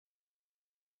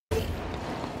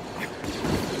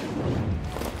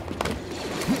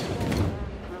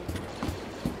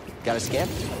Got a scan?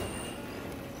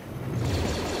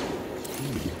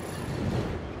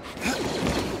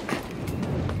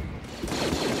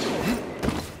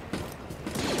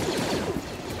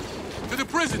 To the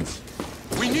prisons!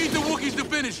 We need the Wookiees to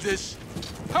finish this!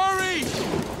 Hurry!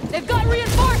 They've got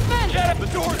reinforcements! Get the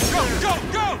doors! Go, go,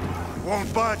 go!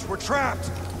 Won't budge, we're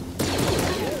trapped!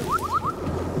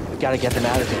 We've got to get them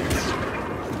out of here.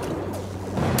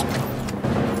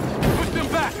 Push them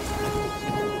back!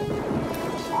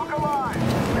 Walk alive!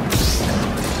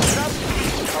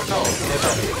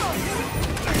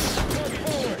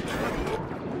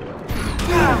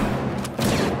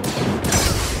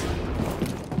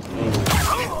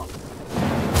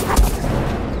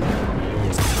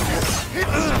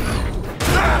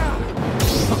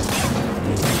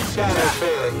 Scanner's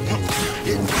failing.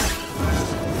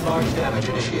 Large damage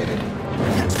initiated.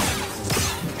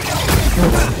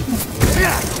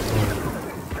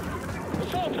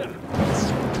 Assault him!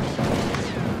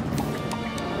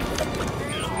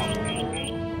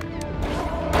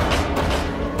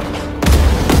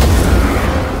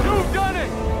 You've done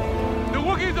it! The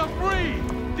Wookiees are free!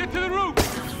 Get to the roof!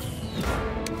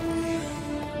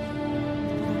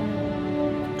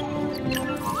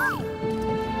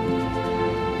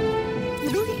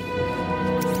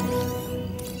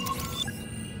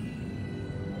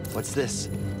 What's this?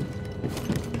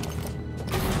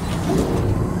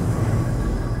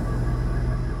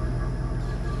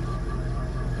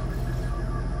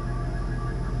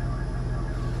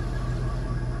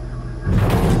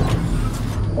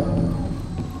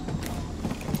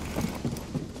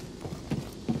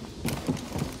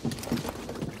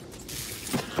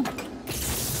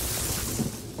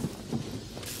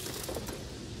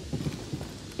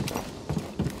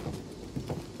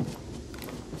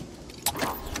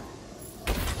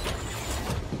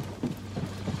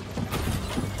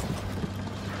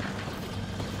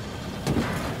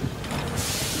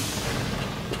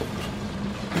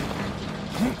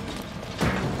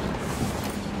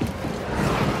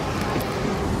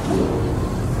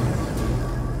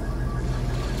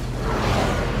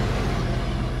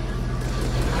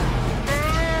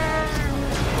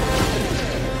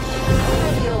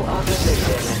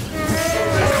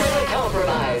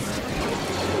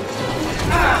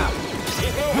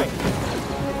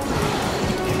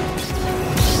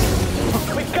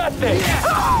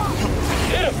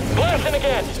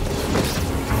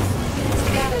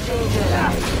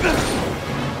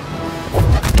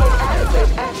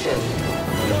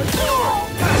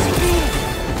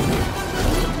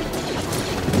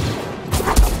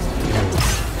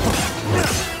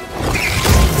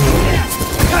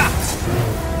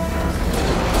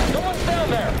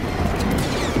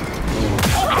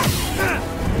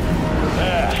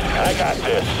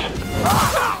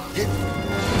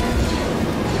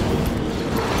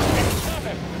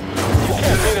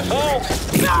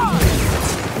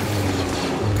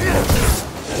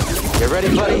 You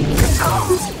ready, buddy?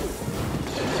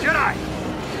 Jedi!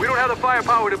 We don't have the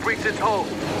firepower to breach this hole.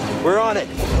 We're on it.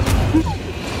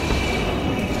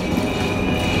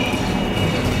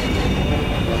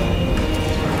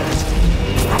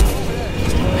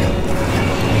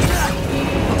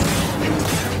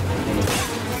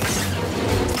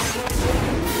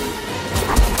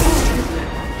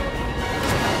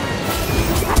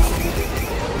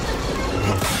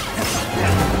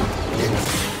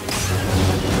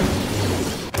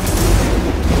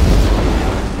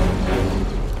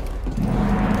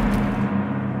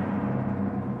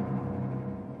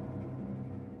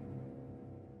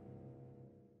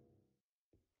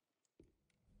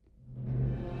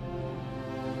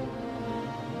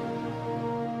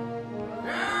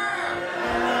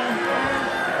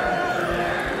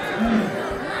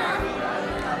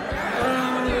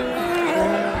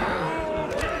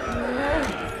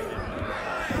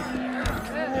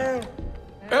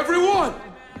 Everyone!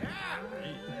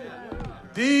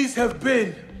 These have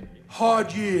been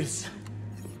hard years.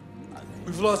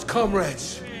 We've lost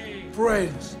comrades,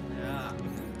 friends,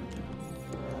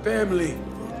 family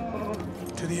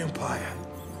to the Empire.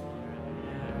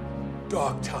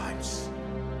 Dark times.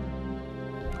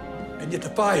 And yet the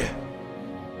fire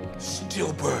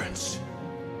still burns.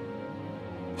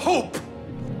 Hope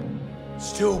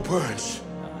still burns.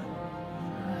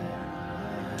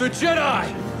 The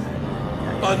Jedi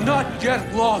are not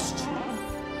yet lost.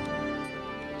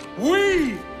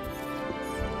 We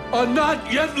are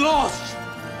not yet lost.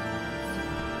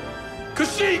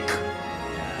 Kashyyyk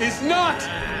is not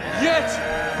yet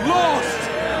lost.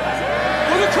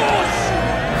 For the cause!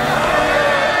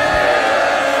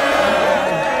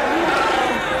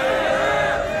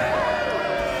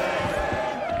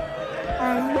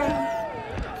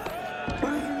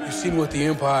 what the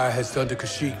Empire has done to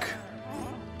Kashyyyk.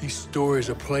 These stories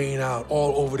are playing out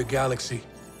all over the galaxy.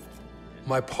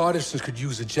 My partisans could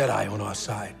use a Jedi on our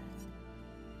side.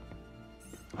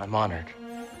 I'm honored.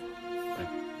 But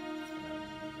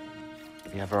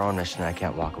we have our own mission I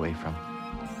can't walk away from.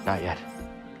 Not yet.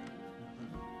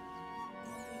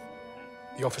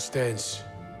 The offer stands.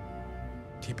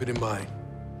 Keep it in mind.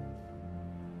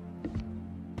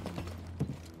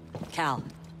 Cal,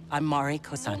 I'm Mari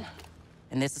Kosan,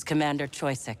 and this is Commander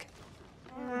Choisik.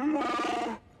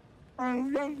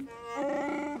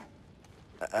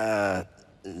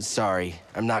 Sorry.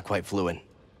 I'm not quite fluent.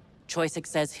 Choisik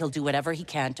says he'll do whatever he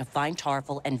can to find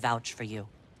Tarful and vouch for you.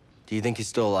 Do you think he's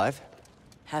still alive?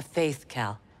 Have faith,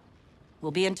 Cal.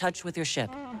 We'll be in touch with your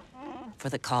ship. For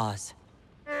the cause.